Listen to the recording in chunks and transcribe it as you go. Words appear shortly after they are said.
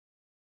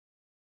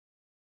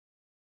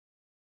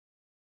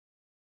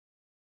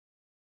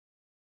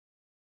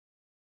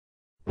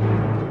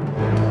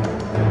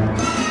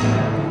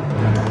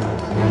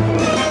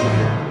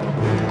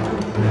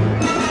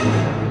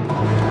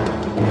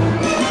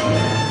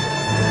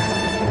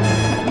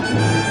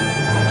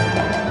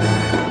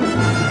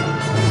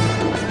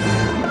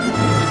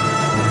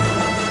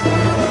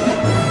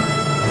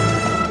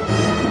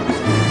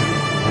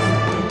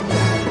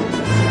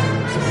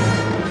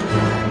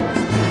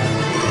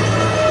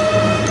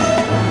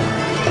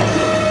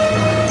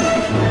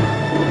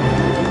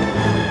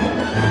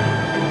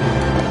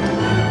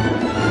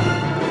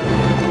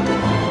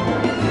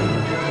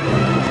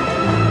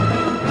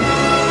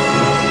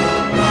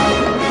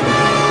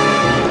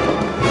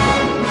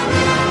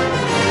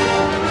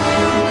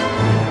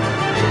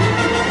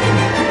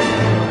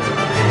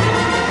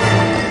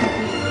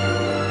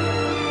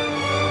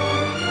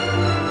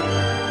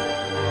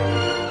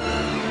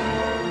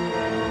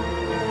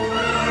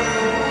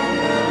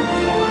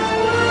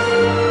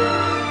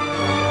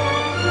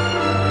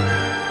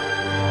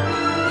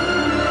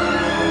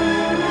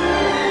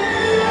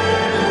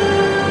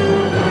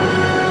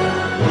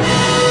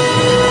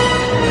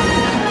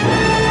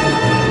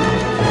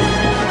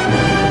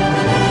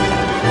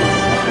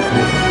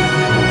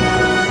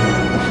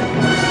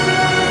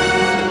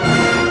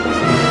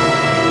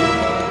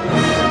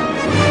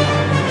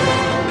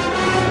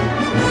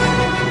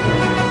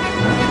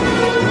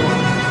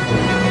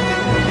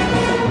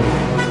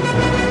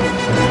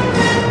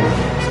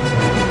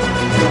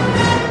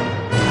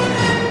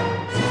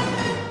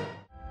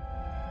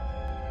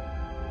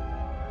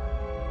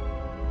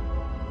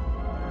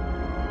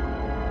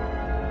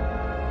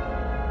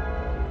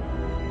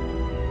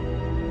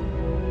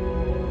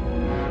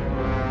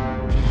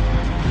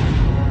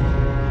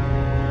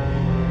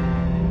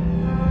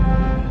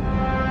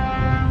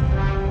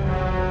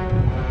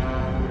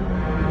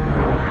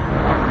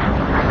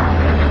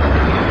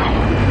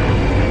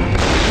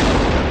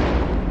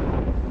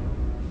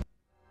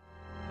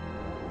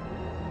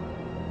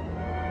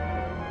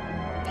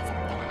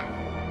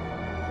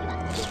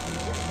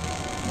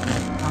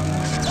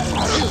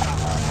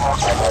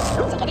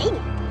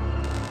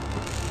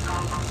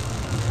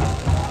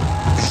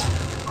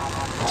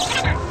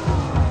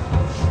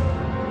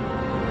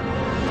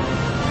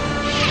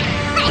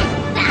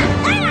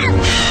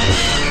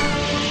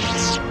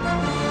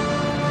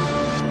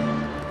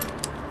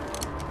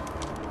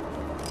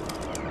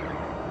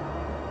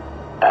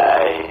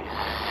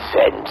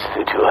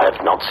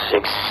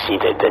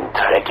Succeeded in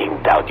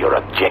tracking down your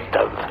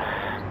objective,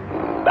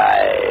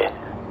 my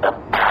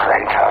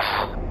apprentice.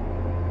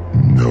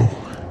 No,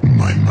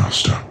 my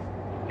master.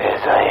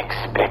 As I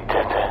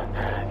expected,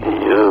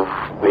 you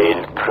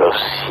will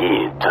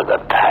proceed to the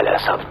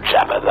palace of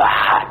Jabba the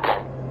Hutt.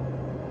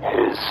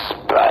 His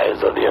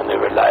spies are the only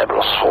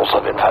reliable source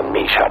of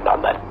information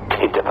on that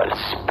pitiful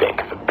speck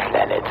of a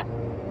planet.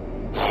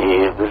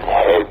 He will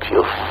help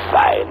you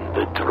find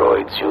the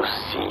droids you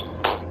seek.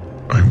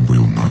 I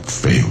will not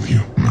fail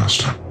you,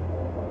 Master.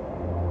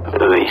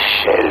 We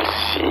shall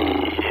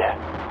see.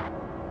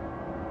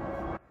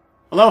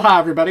 Aloha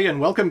everybody, and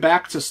welcome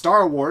back to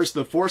Star Wars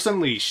The Force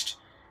Unleashed.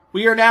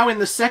 We are now in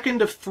the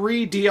second of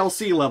 3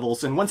 DLC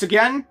levels, and once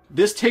again,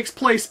 this takes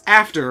place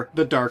after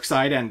the dark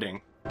side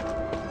ending.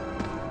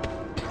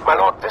 My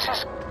lord, this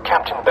is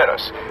Captain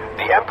Beros.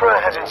 The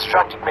Emperor has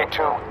instructed me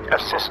to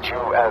assist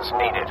you as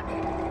needed.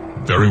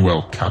 Very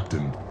well,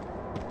 Captain.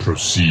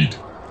 Proceed.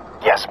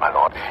 Yes, my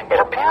lord. It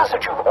appears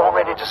that you've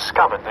already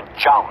discovered the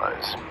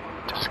Jawas.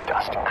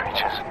 Disgusting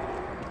creatures.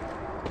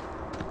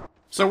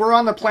 So we're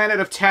on the planet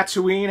of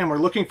Tatooine, and we're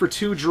looking for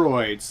 2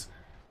 droids.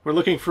 We're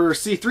looking for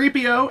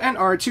C-3PO and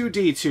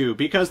R2-D2,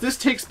 because this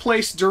takes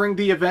place during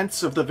the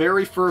events of the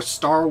very first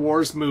Star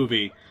Wars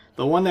movie,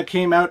 the one that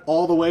came out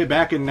all the way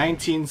back in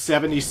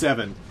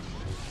 1977.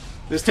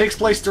 This takes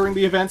place during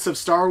the events of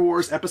Star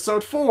Wars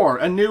Episode 4,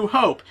 A New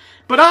Hope,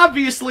 but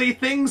obviously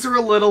things are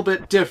a little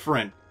bit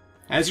different.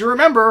 As you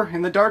remember,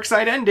 in the dark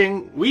side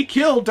ending, we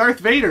killed Darth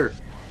Vader.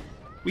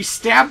 We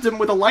stabbed him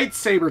with a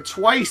lightsaber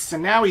twice,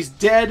 and now he's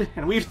dead,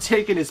 and we've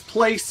taken his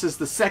place as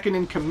the second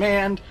in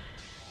command,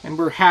 and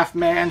we're half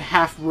man,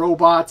 half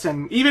robots,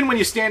 and even when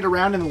you stand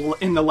around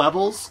in the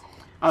levels,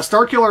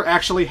 Starkiller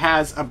actually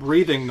has a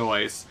breathing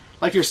noise.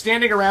 Like you're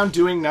standing around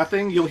doing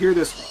nothing, you'll hear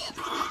this.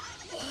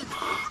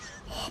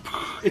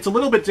 It's a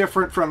little bit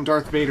different from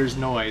Darth Vader's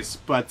noise,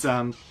 but,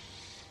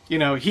 you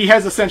know, he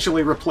has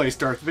essentially replaced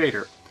Darth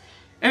Vader.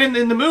 And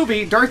in the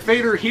movie, Darth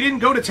Vader, he didn't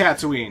go to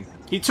Tatooine.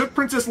 He took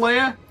Princess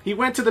Leia, he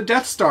went to the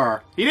Death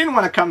Star. He didn't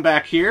want to come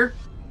back here.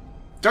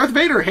 Darth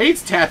Vader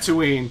hates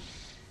Tatooine.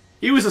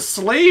 He was a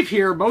slave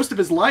here most of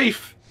his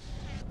life.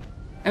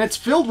 And it's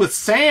filled with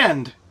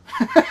sand.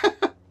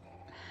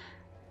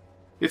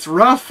 It's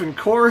rough and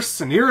coarse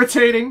and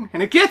irritating,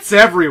 and it gets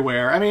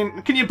everywhere. I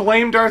mean, can you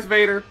blame Darth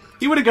Vader?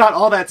 He would have got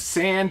all that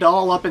sand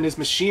all up in his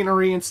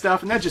machinery and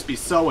stuff, and that'd just be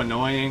so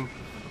annoying.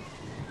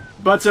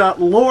 But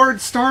Lord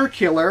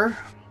Starkiller,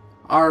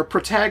 our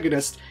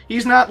protagonist,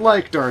 he's not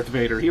like Darth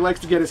Vader. He likes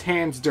to get his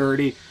hands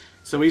dirty,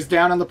 so he's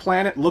down on the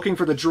planet looking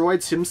for the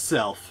droids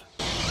himself.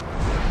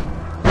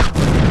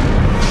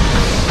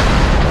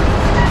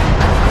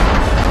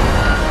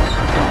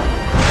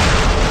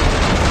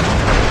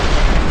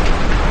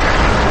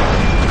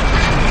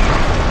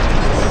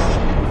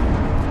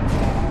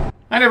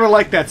 I never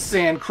liked that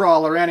sand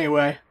crawler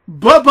anyway.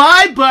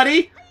 Bye-bye,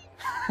 buddy!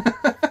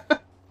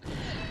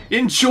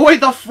 Enjoy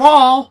the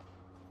fall!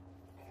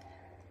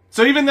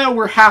 So even though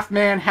we're half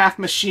man, half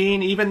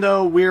machine, even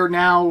though we're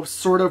now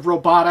sort of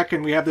robotic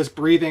and we have this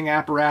breathing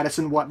apparatus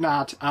and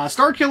whatnot,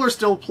 Starkiller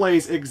still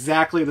plays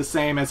exactly the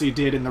same as he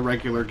did in the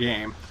regular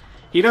game.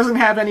 He doesn't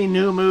have any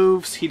new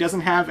moves, he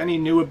doesn't have any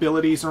new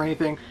abilities or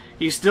anything.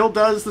 He still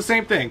does the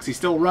same things. He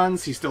still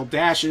runs, he still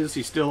dashes,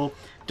 he still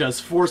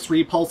does force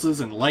repulses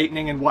and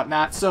lightning and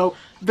whatnot, so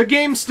the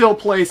game still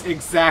plays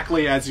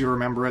exactly as you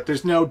remember it.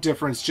 There's no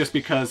difference just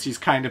because he's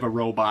kind of a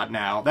robot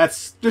now.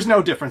 There's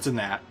no difference in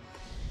that.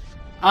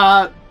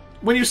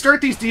 When you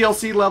start these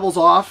DLC levels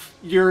off,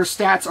 your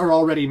stats are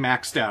already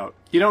maxed out.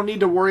 You don't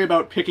need to worry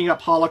about picking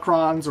up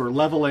holocrons or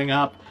leveling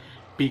up,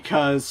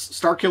 because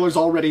Starkiller's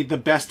already the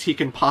best he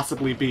can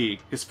possibly be.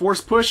 His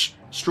force push,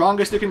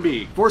 strongest it can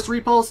be. Force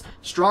repulse,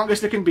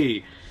 strongest it can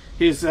be.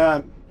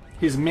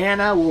 His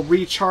mana will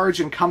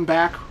recharge and come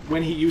back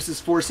when he uses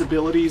force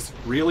abilities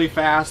really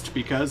fast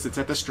because it's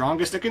at the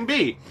strongest it can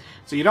be.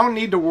 So you don't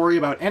need to worry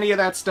about any of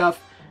that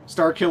stuff.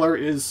 Starkiller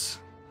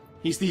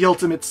he's the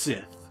ultimate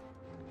Sith.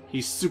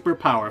 He's super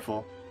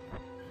powerful.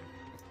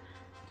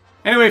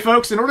 Anyway,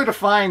 folks, in order to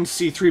find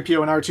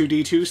C-3PO and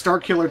R2-D2,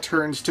 Starkiller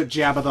turns to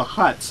Jabba the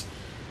Hutt.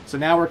 So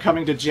now we're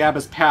coming to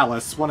Jabba's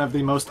palace, one of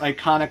the most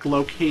iconic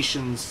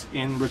locations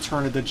in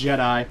Return of the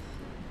Jedi.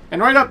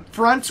 And right up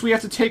front, we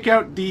have to take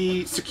out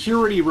the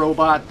security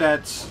robot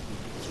that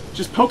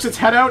just pokes its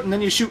head out and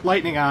then you shoot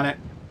lightning on it.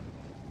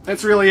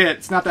 That's really it.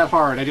 It's not that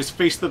hard. I just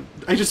face the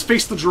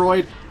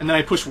droid and then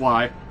I push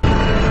Y.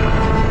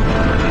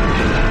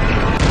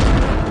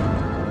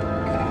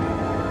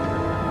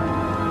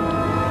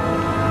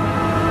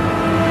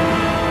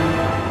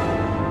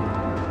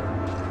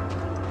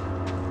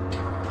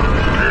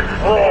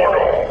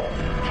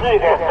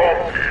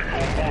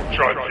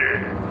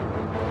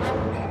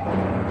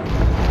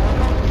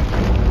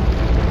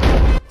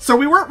 So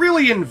we weren't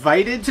really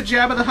invited to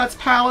Jabba the Hutt's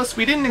palace.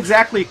 We didn't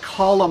exactly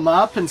call him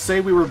up and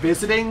say we were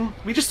visiting.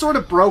 We just sort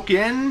of broke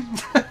in.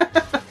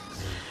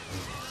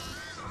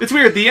 It's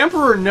weird. The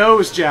Emperor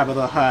knows Jabba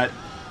the Hutt.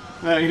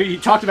 He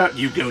talked about,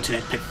 you go to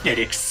that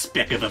pathetic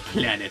speck of a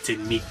planet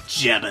and meet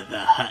Jabba the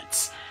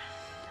Hutt.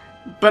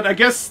 But I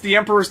guess the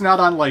Emperor's not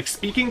on, like,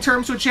 speaking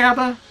terms with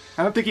Jabba.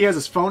 I don't think he has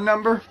his phone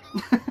number.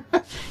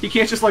 He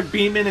can't just, like,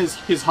 beam in his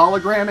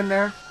hologram in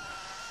there.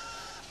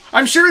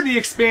 I'm sure in the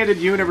expanded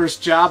universe,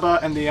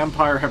 Jabba and the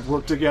Empire have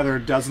worked together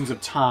dozens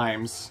of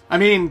times. I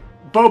mean,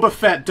 Boba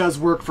Fett does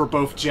work for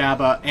both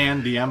Jabba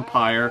and the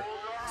Empire,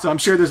 so I'm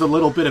sure there's a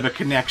little bit of a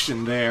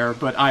connection there,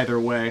 but either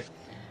way.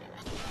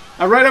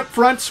 Right up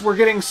front, we're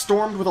getting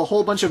stormed with a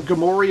whole bunch of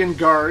Gamorrean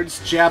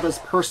guards, Jabba's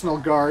personal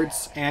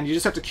guards, and you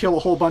just have to kill a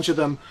whole bunch of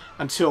them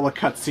until a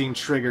cutscene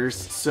triggers,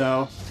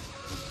 so...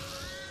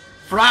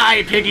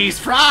 Fry, piggies,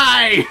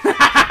 fry!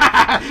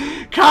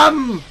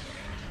 Come!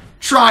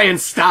 Try and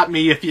stop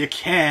me if you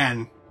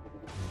can.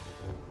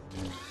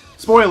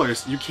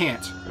 Spoilers, you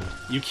can't.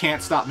 You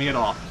can't stop me at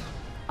all.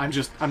 I'm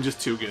just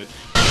too good.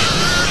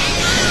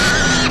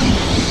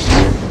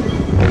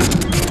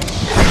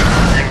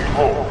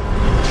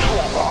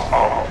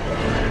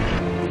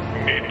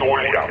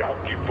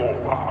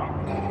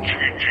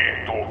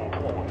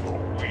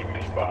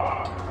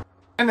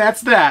 And that's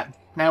that.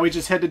 Now we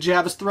just head to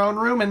Jabba's throne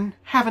room and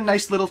have a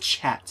nice little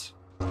chat.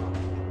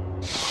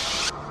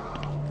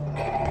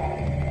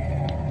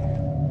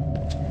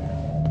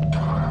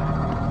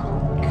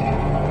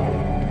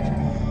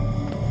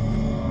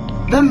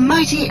 The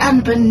mighty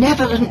and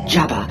benevolent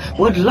Jabba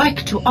would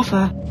like to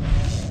offer...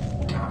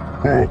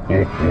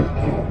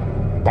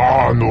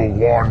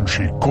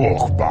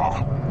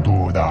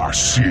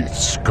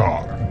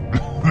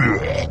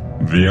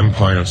 The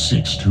Empire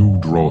seeks 2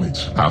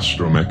 droids,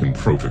 Astromech and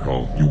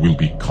Protocol. You will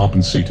be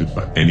compensated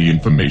for any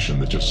information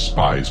that your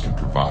spies can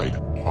provide.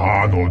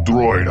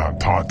 Droid on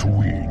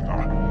Tatooine.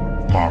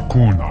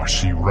 Makuna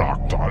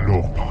Shirakta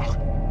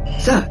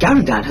Lopak. Sir,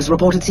 Garandan has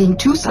reported seeing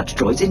 2 such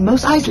droids in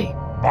Mos Eisley.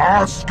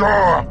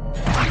 Master!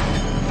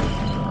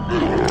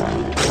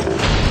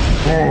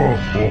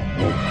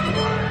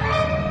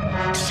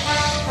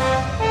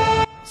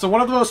 So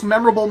one of the most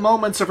memorable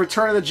moments of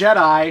Return of the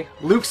Jedi,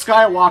 Luke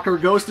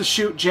Skywalker goes to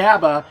shoot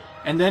Jabba,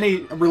 and then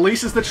he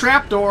releases the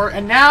trapdoor,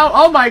 and now,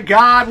 oh my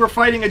god, we're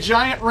fighting a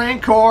giant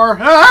Rancor!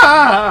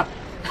 Ah!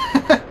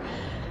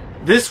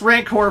 This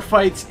Rancor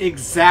fights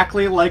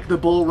exactly like the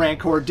Bull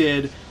Rancor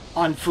did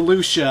on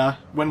Felucia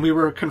when we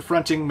were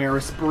confronting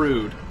Maris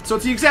Brood. So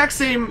it's the exact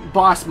same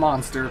boss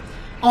monster.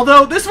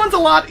 Although, this one's a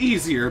lot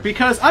easier,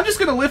 because I'm just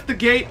gonna lift the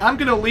gate, I'm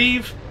gonna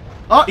leave.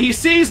 Oh, he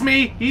sees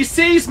me! He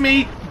sees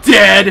me!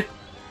 Dead!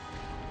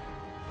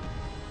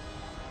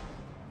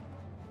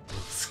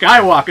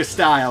 Skywalker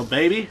style,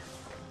 baby!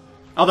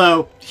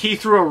 Although, he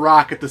threw a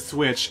rock at the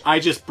switch, I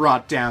just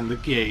brought down the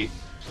gate.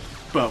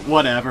 But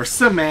whatever,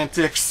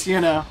 semantics,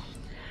 you know.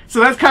 So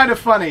that's kind of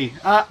funny.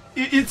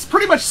 It's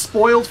pretty much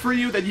spoiled for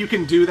you that you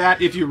can do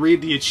that if you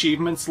read the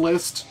achievements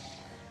list.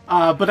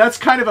 But that's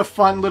kind of a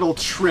fun little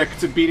trick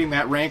to beating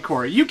that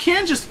Rancor. You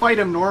can just fight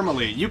him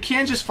normally. You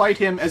can just fight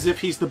him as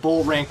if he's the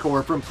Bull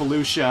Rancor from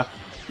Felucia.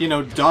 You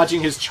know,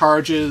 dodging his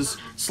charges,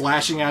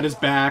 slashing out his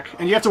back.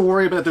 And you have to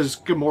worry about there's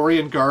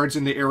Gamorrean guards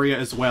in the area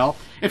as well.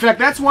 In fact,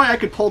 that's why I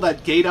could pull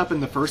that gate up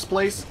in the first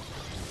place.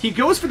 He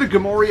goes for the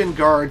Gamorrean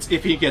guards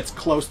if he gets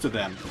close to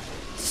them.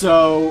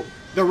 So...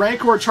 the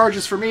Rancor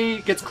charges for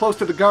me, gets close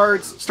to the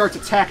guards, starts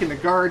attacking the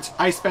guards.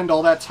 I spend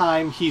all that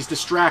time, he's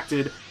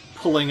distracted,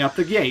 pulling up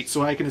the gate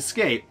so I can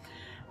escape.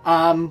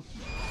 So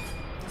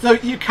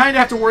you kind of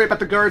have to worry about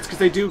the guards because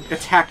they do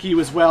attack you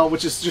as well,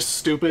 which is just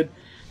stupid.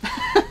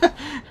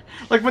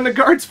 Like, when the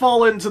guards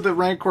fall into the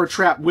Rancor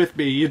trap with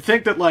me, you'd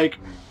think that, like,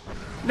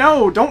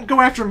 no, don't go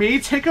after me,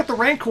 take out the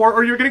Rancor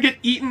or you're gonna get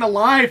eaten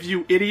alive,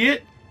 you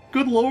idiot!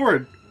 Good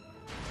lord.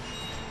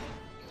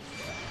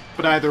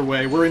 But either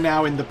way, we're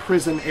now in the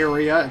prison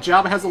area.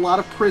 Jabba has a lot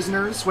of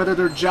prisoners, whether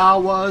they're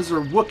Jawas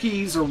or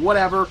Wookiees or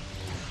whatever.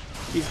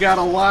 He's got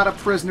a lot of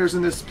prisoners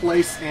in this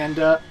place,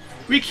 and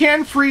we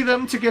can free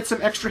them to get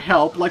some extra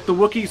help. Like, the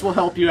Wookiees will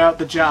help you out,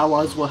 the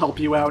Jawas will help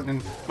you out,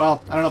 and,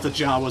 well, I don't know if the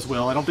Jawas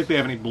will. I don't think they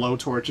have any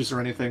blowtorches or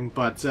anything,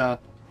 but,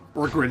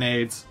 or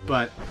grenades,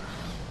 but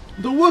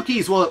the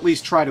Wookiees will at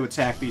least try to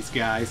attack these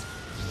guys.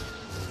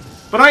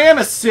 But I am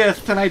a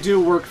Sith, and I do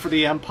work for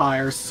the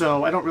Empire,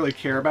 so I don't really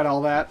care about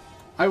all that.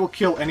 I will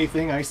kill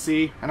anything I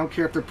see. I don't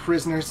care if they're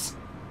prisoners.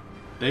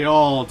 They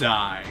all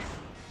die.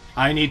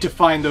 I need to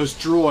find those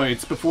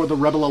droids before the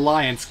Rebel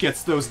Alliance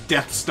gets those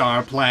Death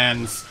Star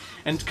plans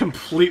and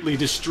completely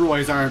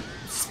destroys our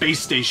space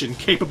station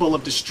capable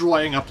of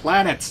destroying a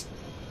planet.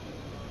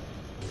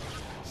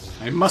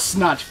 I must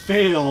not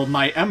fail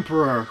my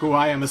Emperor, who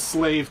I am a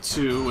slave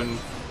to, and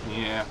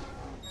yeah.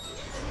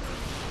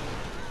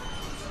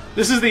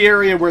 This is the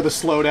area where the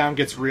slowdown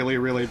gets really,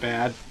 really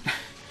bad.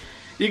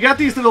 You got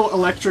these little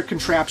electric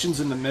contraptions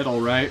in the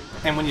middle, right?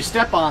 And when you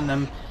step on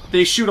them,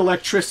 they shoot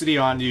electricity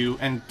on you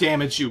and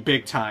damage you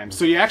big time.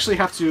 So you actually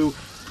have to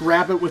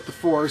grab it with the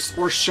Force,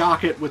 or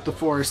shock it with the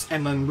Force,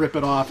 and then rip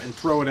it off and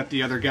throw it at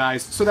the other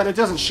guys so that it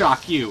doesn't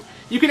shock you.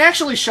 You can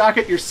actually shock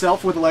it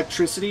yourself with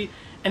electricity,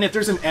 and if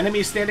there's an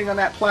enemy standing on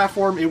that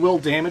platform, it will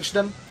damage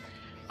them.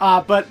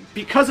 But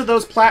because of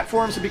those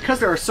platforms, and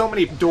because there are so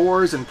many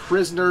doors and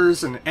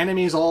prisoners and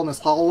enemies all in this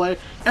hallway,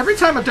 every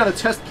time I've done a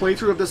test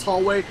playthrough of this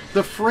hallway,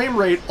 the frame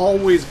rate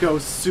always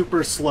goes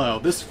super slow.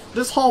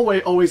 This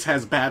hallway always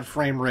has bad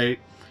frame rate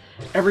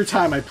every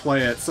time I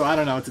play it, so I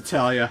don't know what to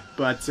tell you.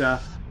 But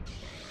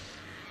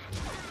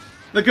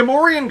the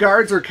Gamorrean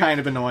guards are kind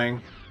of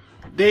annoying.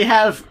 They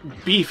have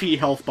beefy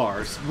health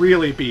bars,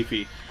 really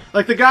beefy.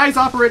 Like, the guys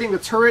operating the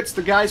turrets,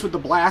 the guys with the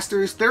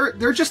blasters,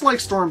 they're just like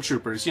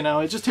stormtroopers, you know?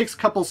 It just takes a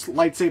couple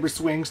lightsaber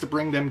swings to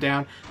bring them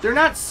down. They're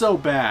not so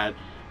bad.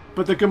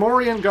 But the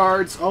Gamorrean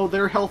guards, oh,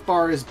 their health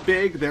bar is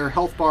big, their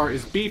health bar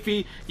is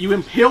beefy. You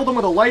impale them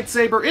with a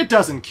lightsaber, it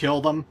doesn't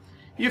kill them.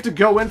 You have to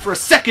go in for a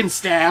second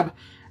stab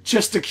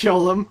just to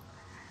kill them.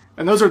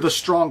 And those are the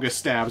strongest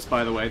stabs,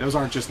 by the way. Those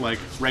aren't just, like,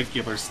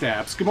 regular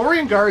stabs.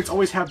 Gamorrean guards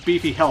always have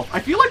beefy health. I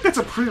feel like that's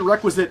a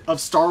prerequisite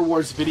of Star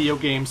Wars video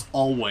games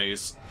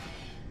always.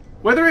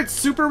 Whether it's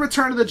Super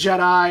Return of the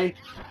Jedi,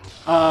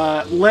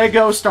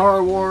 Lego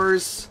Star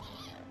Wars,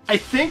 I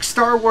think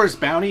Star Wars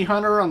Bounty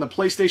Hunter on the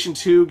PlayStation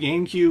 2,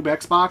 GameCube,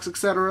 Xbox,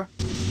 etc.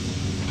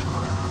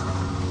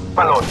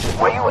 My lord,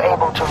 were you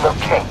able to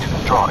locate the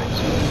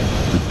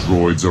droids? The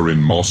droids are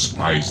in Mos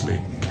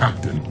Eisley,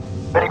 Captain.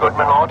 Very good,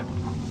 my lord.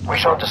 We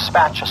shall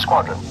dispatch a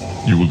squadron.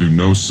 You will do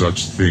no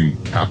such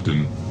thing,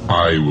 Captain.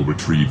 I will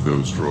retrieve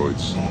those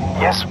droids.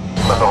 Yes,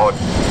 my lord.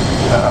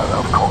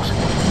 Of course.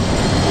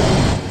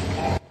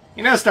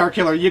 You know,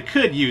 Starkiller, you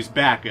could use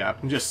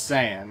backup. I'm just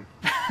saying.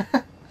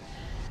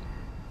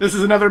 This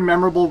is another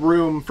memorable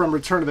room from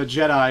Return of the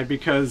Jedi,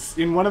 because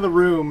in one of the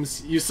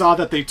rooms, you saw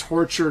that they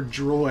tortured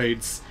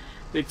droids.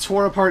 They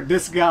tore apart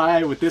this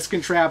guy with this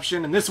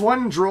contraption, and this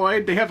one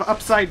droid, they have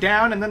upside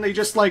down, and then they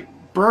just, like,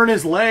 burn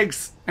his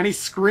legs, and he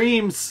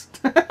screams.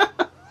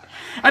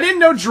 I didn't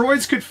know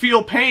droids could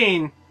feel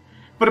pain,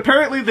 but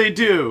apparently they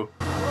do.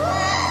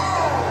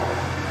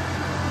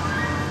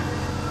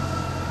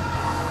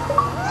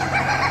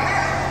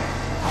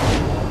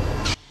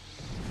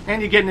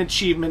 And you get an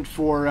achievement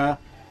for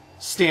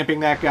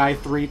stamping that guy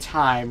 3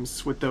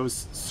 times with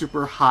those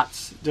super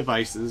hot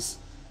devices.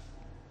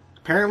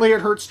 Apparently it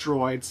hurts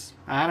droids.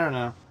 I don't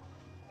know.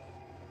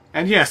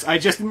 And yes, I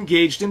just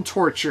engaged in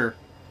torture.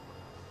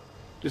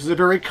 This is a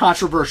very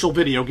controversial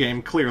video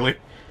game, clearly.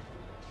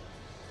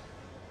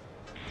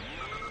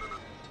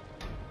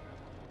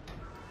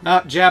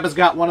 Jabba's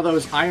got one of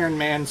those Iron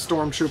Man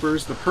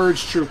stormtroopers, the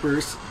Purge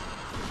Troopers.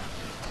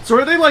 So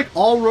are they like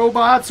all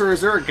robots, or is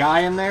there a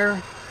guy in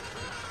there?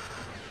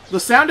 The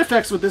sound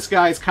effects with this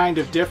guy is kind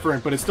of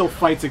different, but it still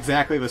fights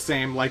exactly the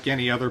same like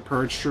any other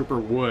Purge Trooper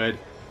would.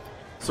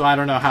 So I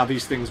don't know how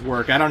these things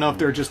work. I don't know if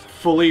they're just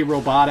fully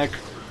robotic,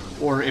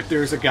 or if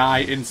there's a guy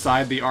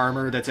inside the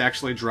armor that's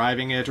actually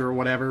driving it or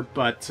whatever,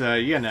 but,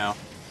 you know.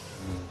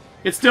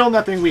 It's still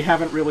nothing we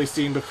haven't really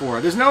seen before.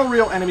 There's no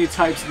real enemy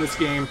types in this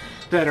game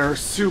that are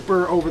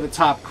super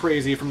over-the-top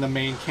crazy from the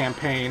main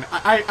campaign.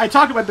 I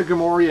talk about the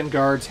Gamorrean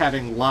guards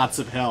having lots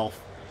of health.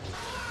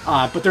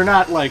 But they're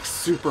not, like,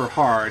 super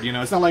hard, you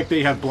know? It's not like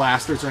they have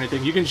blasters or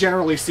anything. You can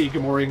generally see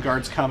Gamorrean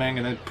guards coming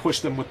and then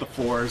push them with the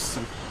Force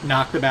and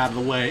knock them out of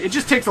the way. It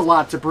just takes a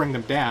lot to bring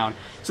them down,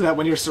 so that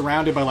when you're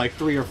surrounded by, like,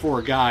 3 or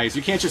 4 guys,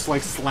 you can't just,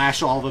 like,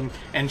 slash all of them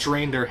and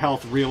drain their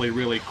health really,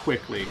 really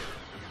quickly.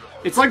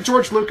 It's like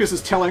George Lucas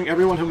is telling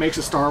everyone who makes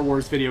a Star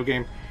Wars video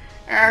game,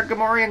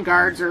 Gamorrean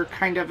guards are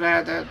kind of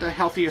the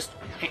healthiest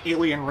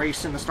alien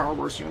race in the Star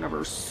Wars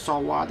universe,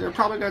 so they're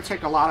probably going to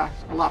take a lot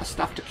of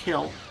stuff to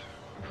kill.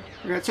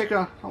 You're going to take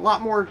a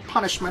lot more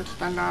punishment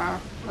than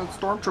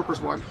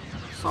stormtroopers would.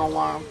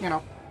 So, you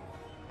know,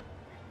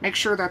 make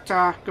sure that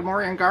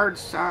Gamorrean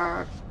guards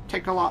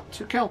take a lot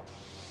to kill.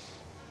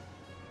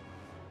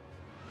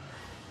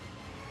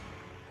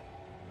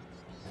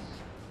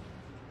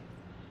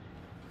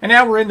 And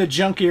now we're in the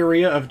junk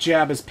area of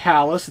Jabba's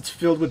palace. It's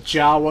filled with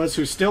Jawas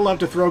who still love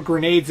to throw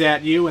grenades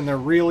at you, and they're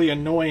really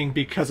annoying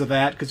because of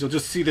that, because you'll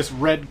just see this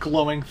red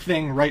glowing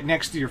thing right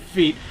next to your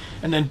feet,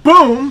 and then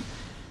boom!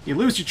 You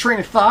lose your train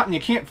of thought and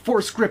you can't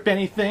force grip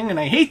anything, and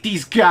I hate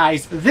these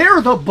guys. They're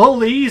the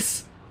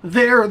bullies.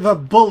 They're the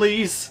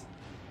bullies.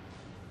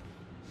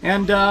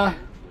 And,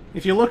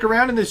 if you look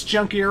around in this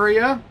junk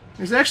area,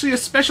 there's actually a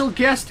special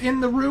guest in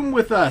the room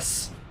with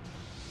us.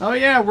 Oh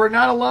yeah, we're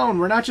not alone.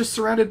 We're not just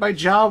surrounded by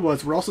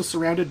Jawas. We're also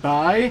surrounded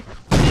by...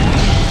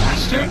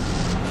 Master?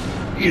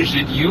 Is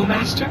it you,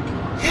 Master?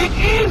 It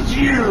is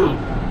you!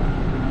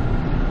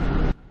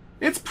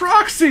 It's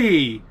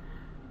Proxy!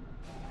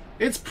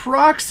 It's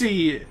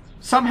Proxy,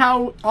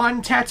 somehow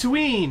on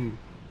Tatooine,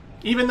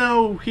 even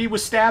though he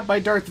was stabbed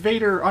by Darth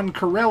Vader on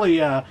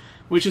Corellia,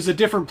 which is a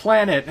different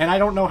planet, and I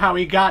don't know how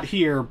he got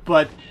here,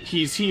 but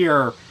he's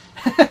here.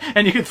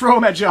 And you can throw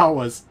him at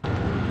Jawas.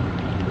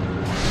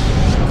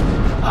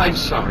 I'm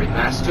sorry,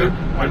 Master.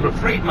 I'm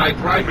afraid my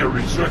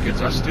primary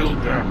circuits are still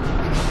damaged.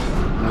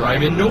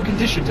 I'm in no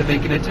condition to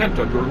make an attempt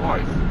on your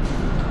life.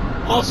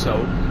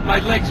 Also, my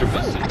legs are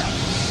busted.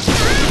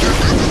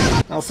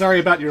 Well, sorry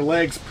about your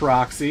legs,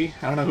 Proxy.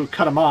 I don't know who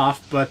cut them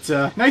off, but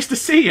nice to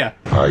see you.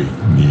 I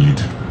need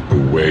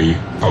a way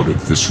out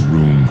of this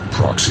room,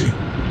 Proxy.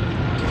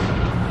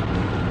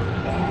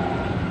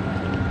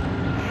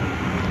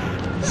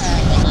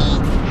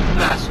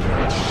 Master,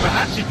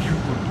 perhaps if you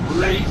could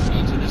raise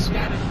me to the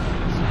scanning.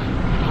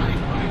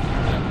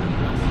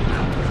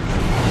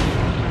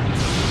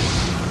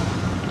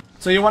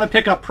 So you want to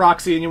pick up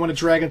Proxy and you want to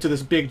drag him to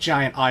this big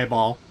giant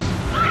eyeball.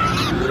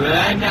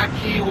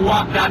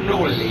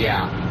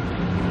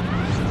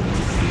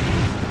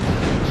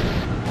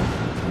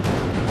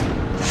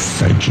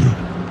 Thank you,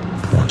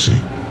 Proxy.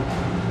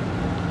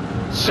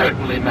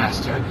 Certainly,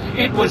 Master.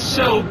 It was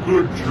so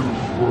good to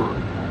work.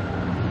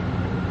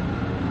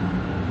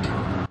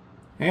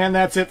 And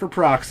that's it for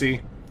Proxy.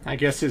 I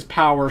guess his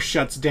power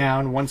shuts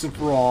down once and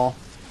for all.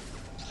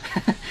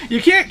 You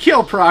can't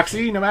kill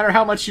Proxy. No matter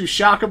how much you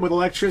shock him with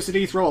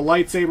electricity, throw a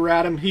lightsaber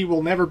at him, he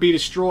will never be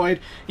destroyed.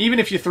 Even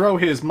if you throw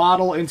his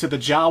model into the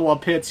Jawa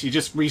pits, he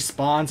just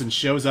respawns and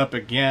shows up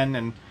again.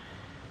 And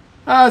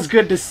it's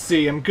good to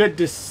see him. Good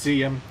to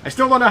see him. I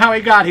still don't know how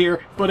he got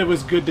here, but it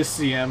was good to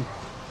see him.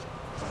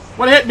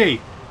 What hit me?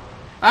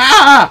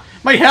 Ah!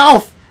 My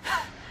health!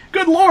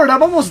 Good lord,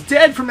 I'm almost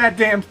dead from that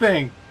damn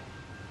thing.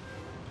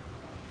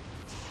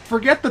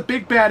 Forget the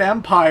big bad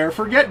Empire.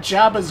 Forget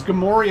Jabba's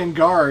Gamorrean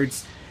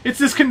guards. It's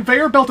this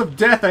conveyor belt of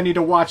death I need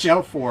to watch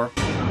out for.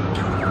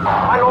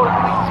 My lord,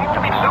 we seem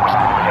to be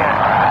losing him here.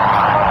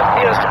 Someone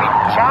appears to be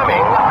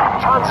jamming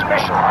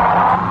transmission.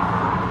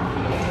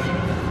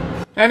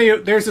 Anyway,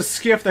 there's a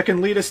skiff that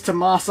can lead us to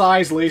Mos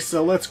Eisley,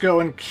 so let's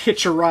go and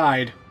hitch a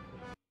ride.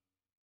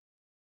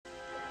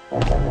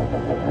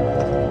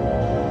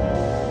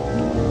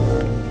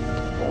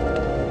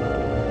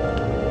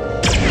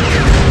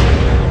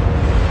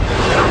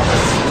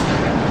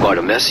 Quite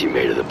a mess you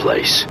made of the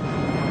place.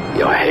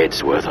 Your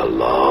head's worth a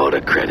lot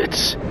of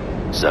credits.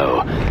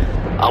 So,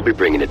 I'll be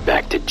bringing it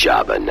back to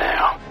Jabba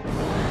now.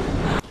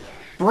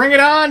 Bring it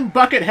on,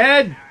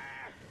 Buckethead!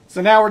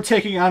 So now we're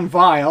taking on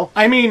Vile.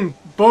 I mean,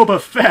 Boba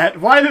Fett.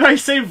 Why did I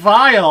say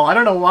Vile? I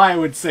don't know why I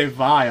would say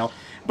Vile.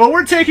 But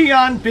we're taking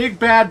on big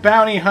bad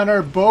bounty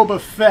hunter Boba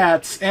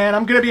Fett, and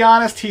I'm gonna be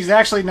honest, he's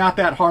actually not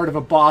that hard of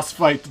a boss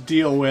fight to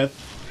deal with.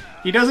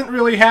 He doesn't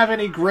really have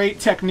any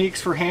great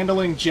techniques for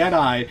handling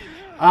Jedi.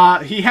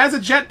 He has a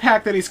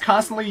jetpack that he's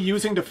constantly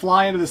using to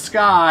fly into the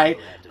sky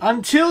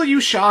until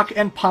you shock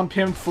and pump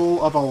him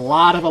full of a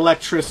lot of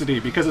electricity.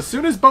 Because as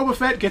soon as Boba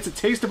Fett gets a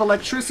taste of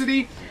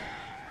electricity,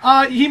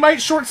 he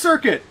might short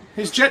circuit.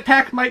 His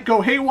jetpack might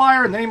go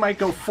haywire and then he might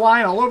go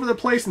flying all over the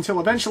place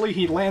until eventually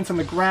he lands on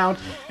the ground,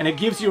 and it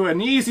gives you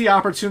an easy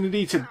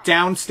opportunity to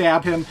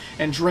downstab him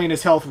and drain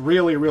his health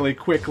really, really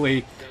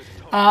quickly.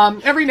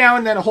 Every now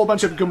and then a whole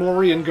bunch of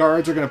Gamorrean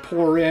guards are going to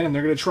pour in and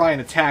they're going to try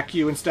and attack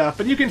you and stuff,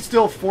 but you can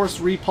still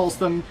force repulse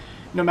them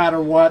no matter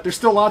what. There's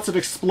still lots of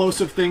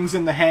explosive things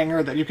in the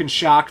hangar that you can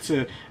shock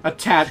to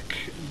attack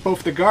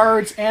both the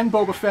guards and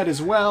Boba Fett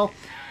as well.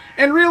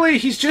 And really,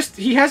 he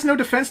has no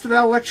defense to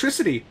that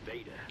electricity.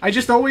 I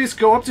just always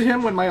go up to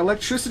him when my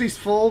electricity's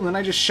full, and then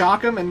I just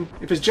shock him, and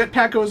if his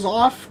jetpack goes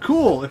off,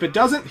 cool. If it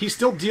doesn't, he's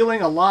still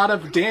dealing a lot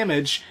of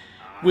damage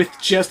with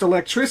just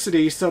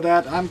electricity, so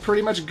that I'm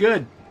pretty much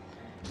good.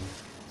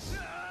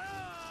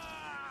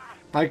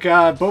 Like,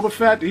 Boba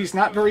Fett, he's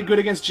not very good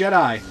against Jedi.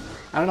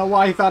 I don't know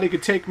why he thought he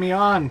could take me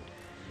on.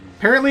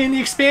 Apparently in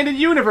the expanded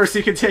universe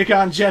he could take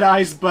on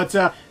Jedis,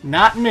 but,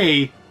 not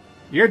me.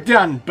 You're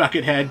done,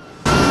 Buckethead.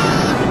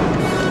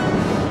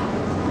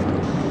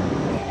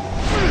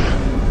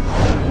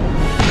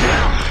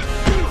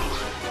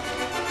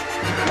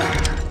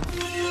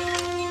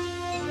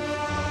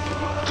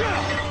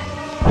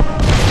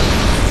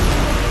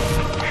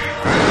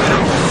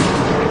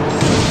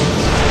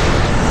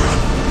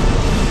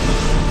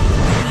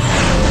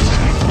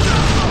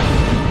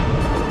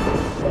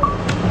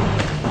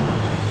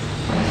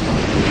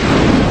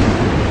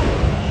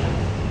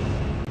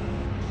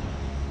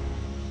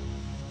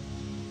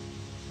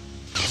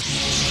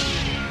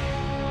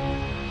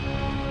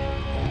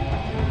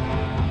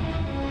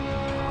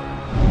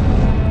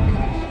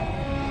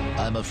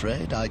 I'm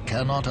afraid I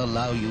cannot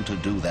allow you to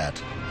do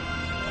that.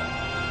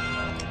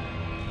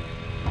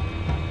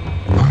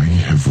 I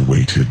have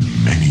waited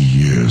many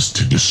years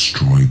to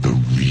destroy the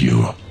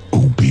real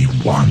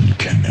Obi-Wan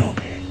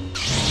Kenobi.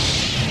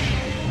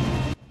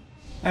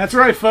 That's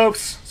right,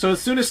 folks. So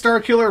as soon as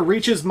Starkiller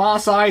reaches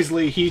Mos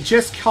Eisley, he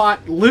just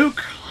caught Luke,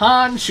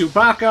 Han,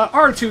 Chewbacca,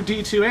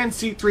 R2-D2, and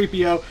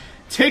C-3PO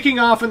taking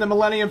off in the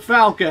Millennium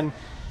Falcon.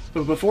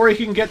 But before he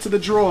can get to the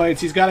droids,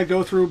 he's got to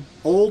go through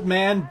Old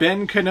Man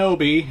Ben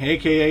Kenobi,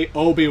 aka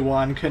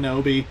Obi-Wan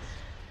Kenobi.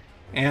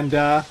 And,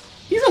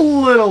 he's a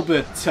little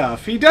bit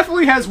tough. He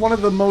definitely has one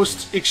of the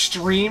most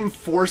extreme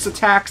force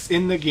attacks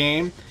in the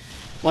game.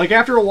 Like,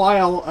 after a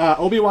while,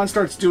 Obi-Wan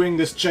starts doing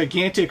this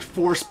gigantic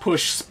force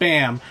push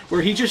spam,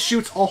 where he just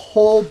shoots a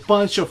whole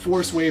bunch of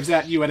force waves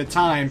at you at a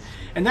time,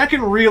 and that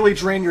can really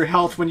drain your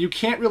health when you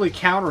can't really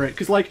counter it,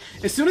 because, like,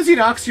 as soon as he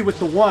knocks you with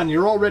the one,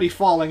 you're already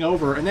falling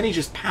over, and then he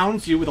just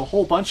pounds you with a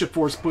whole bunch of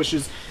force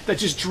pushes that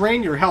just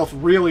drain your health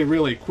really,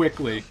 really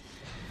quickly.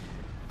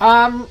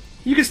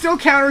 You can still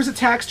counter his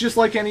attacks just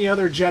like any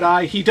other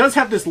Jedi. He does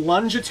have this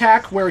lunge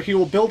attack where he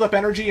will build up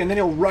energy and then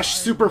he'll rush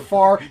super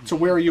far to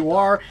where you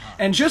are.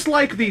 And just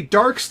like the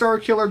Dark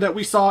Starkiller that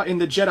we saw in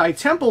the Jedi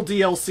Temple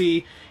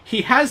DLC,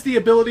 he has the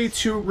ability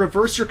to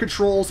reverse your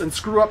controls and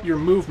screw up your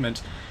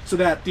movement so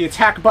that the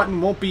attack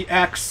button won't be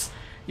X,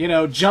 you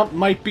know, jump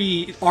might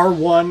be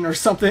R1 or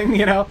something,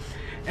 you know.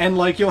 And,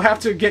 like, you'll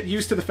have to get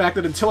used to the fact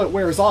that until it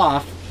wears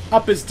off,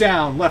 up is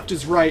down, left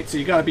is right, so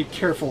you gotta be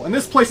careful. And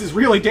this place is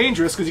really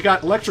dangerous because you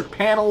got electric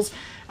panels,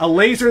 a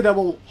laser that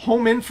will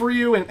home in for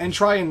you and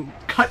try and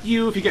cut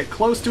you if you get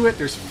close to it.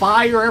 There's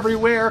fire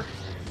everywhere.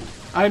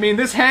 I mean,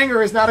 this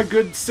hangar is not a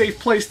good, safe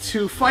place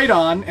to fight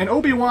on, and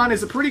Obi-Wan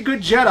is a pretty good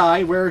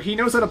Jedi where he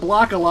knows how to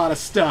block a lot of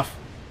stuff.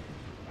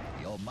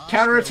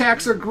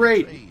 Counterattacks are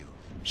great.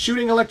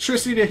 Shooting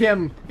electricity to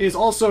him is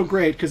also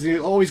great because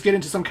you always get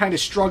into some kind of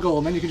struggle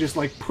and then you can just,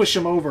 like, push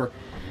him over.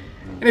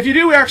 And if you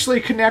do actually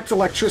connect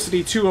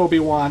electricity to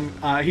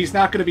Obi-Wan, he's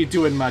not going to be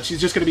doing much.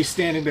 He's just going to be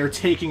standing there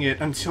taking it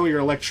until your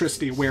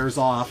electricity wears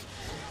off.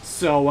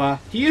 So,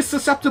 he is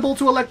susceptible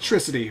to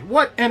electricity.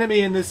 What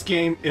enemy in this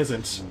game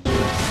isn't?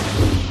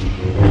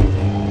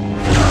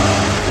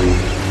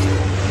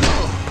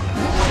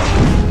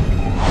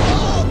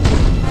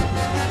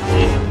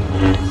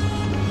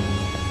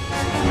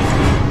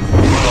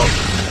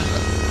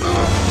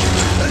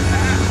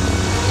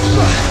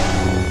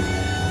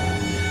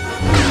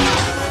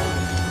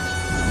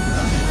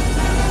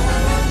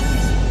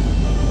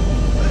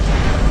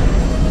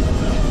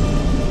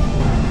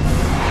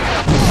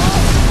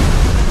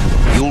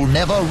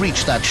 Never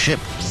reach that ship.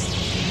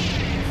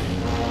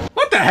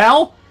 What the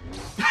hell?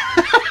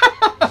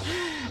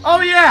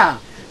 Oh yeah!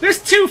 There's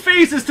two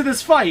phases to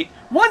this fight.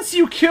 Once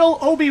you kill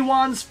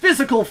Obi-Wan's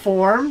physical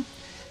form,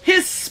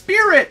 his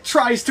spirit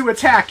tries to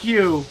attack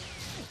you.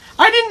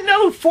 I didn't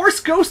know Force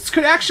Ghosts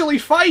could actually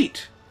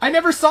fight. I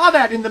never saw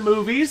that in the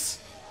movies.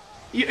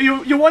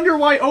 You wonder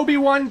why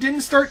Obi-Wan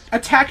didn't start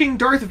attacking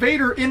Darth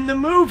Vader in the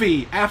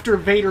movie after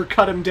Vader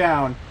cut him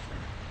down.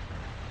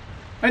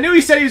 I knew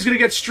he said he was going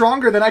to get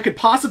stronger than I could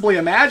possibly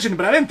imagine,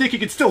 but I didn't think he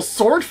could still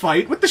sword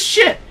fight. What the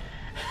shit?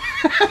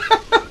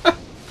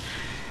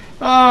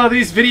 Oh,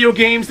 these video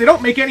games, they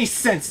don't make any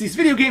sense. These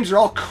video games are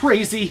all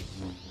crazy.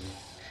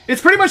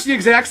 It's pretty much the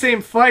exact same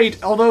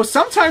fight, although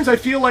sometimes I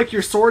feel like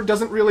your sword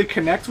doesn't really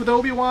connect with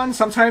Obi-Wan.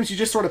 Sometimes you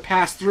just sort of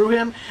pass through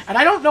him, and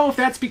I don't know if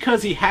that's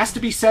because he has to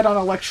be set on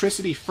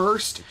electricity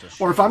first,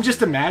 or if I'm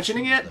just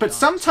imagining it, but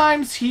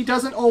sometimes he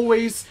doesn't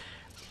always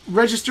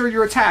register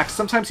your attacks.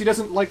 Sometimes he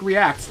doesn't, like,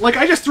 react. Like,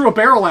 I just threw a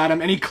barrel at him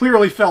and he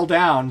clearly fell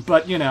down,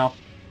 but, you know.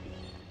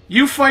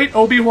 You fight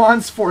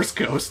Obi-Wan's Force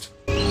Ghost.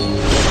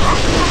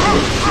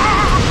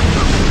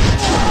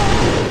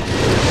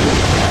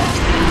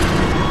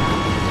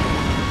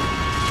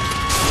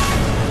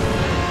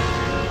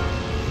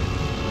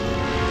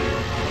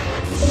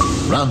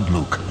 Run,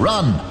 Luke,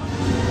 run!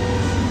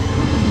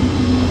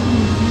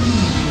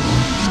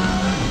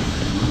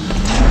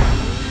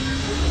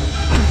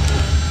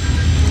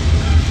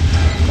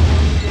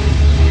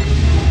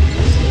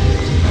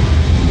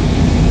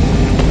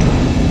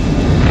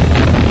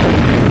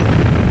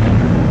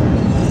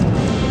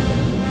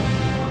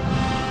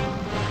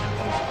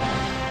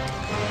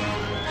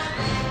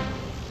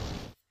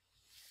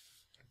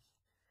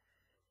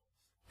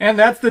 And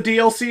that's the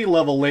DLC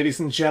level, ladies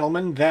and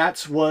gentlemen.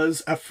 That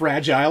was A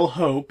Fragile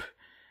Hope.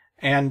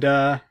 And,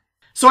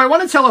 so I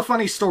want to tell a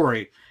funny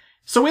story.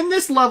 So in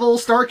this level,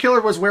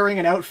 Starkiller was wearing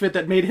an outfit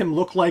that made him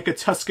look like a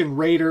Tusken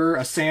Raider,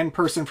 a sand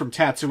person from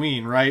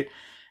Tatooine, right?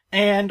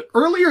 And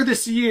earlier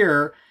this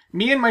year,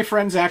 me and my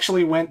friends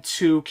actually went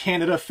to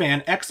Canada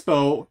Fan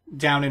Expo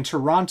down in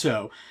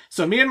Toronto.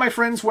 So me and my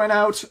friends went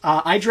out,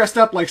 I dressed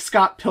up like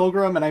Scott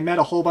Pilgrim, and I met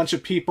a whole bunch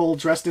of people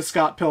dressed as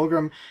Scott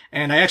Pilgrim,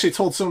 and I actually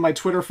told some of my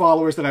Twitter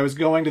followers that I was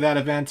going to that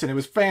event, and it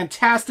was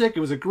fantastic.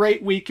 It was a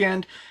great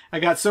weekend. I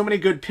got so many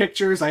good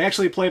pictures. I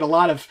actually played a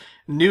lot of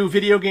new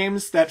video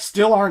games that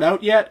still aren't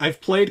out yet.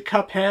 I've played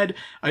Cuphead.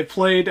 I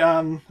played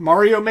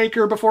Mario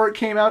Maker before it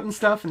came out and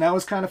stuff, and that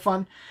was kind of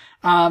fun.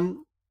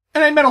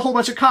 And I met a whole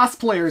bunch of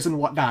cosplayers and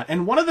whatnot.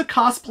 And one of the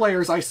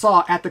cosplayers I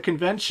saw at the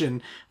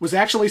convention was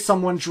actually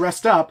someone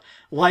dressed up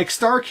like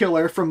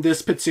Starkiller from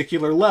this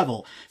particular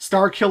level.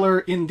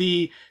 Starkiller in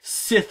the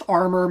Sith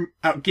armor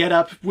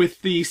getup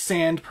with the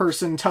sand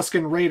person,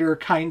 Tusken Raider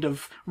kind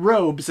of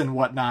robes and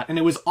whatnot. And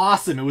it was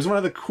awesome. It was one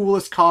of the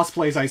coolest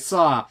cosplays I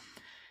saw.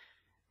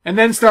 And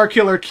then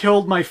Starkiller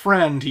killed my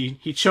friend.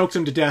 He choked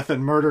him to death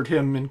and murdered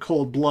him in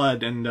cold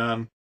blood. And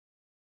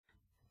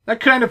that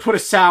kind of put a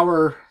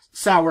sour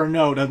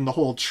note on the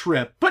whole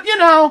trip. But, you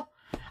know,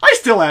 I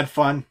still had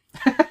fun.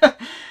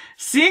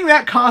 Seeing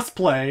that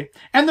cosplay,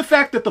 and the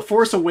fact that The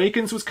Force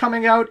Awakens was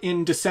coming out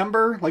in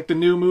December, like the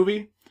new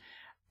movie,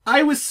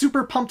 I was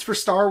super pumped for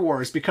Star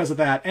Wars because of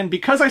that, and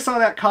because I saw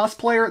that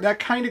cosplayer, that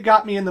kind of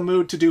got me in the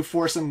mood to do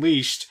Force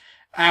Unleashed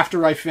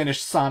after I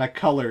finished Sonic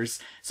Colors.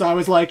 So I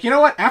was like, you know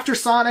what, after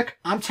Sonic,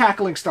 I'm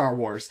tackling Star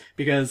Wars,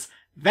 because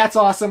that's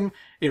awesome,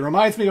 it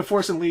reminds me of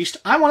Force Unleashed,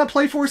 I want to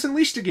play Force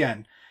Unleashed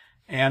again.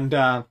 And,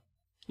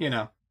 you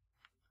know,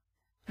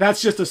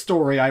 that's just a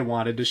story I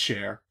wanted to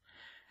share.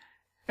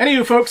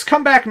 Anywho, folks,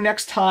 come back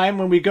next time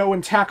when we go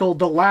and tackle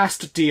the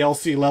last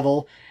DLC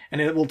level, and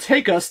it will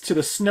take us to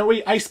the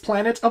snowy ice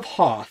planet of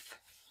Hoth.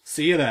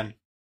 See you then.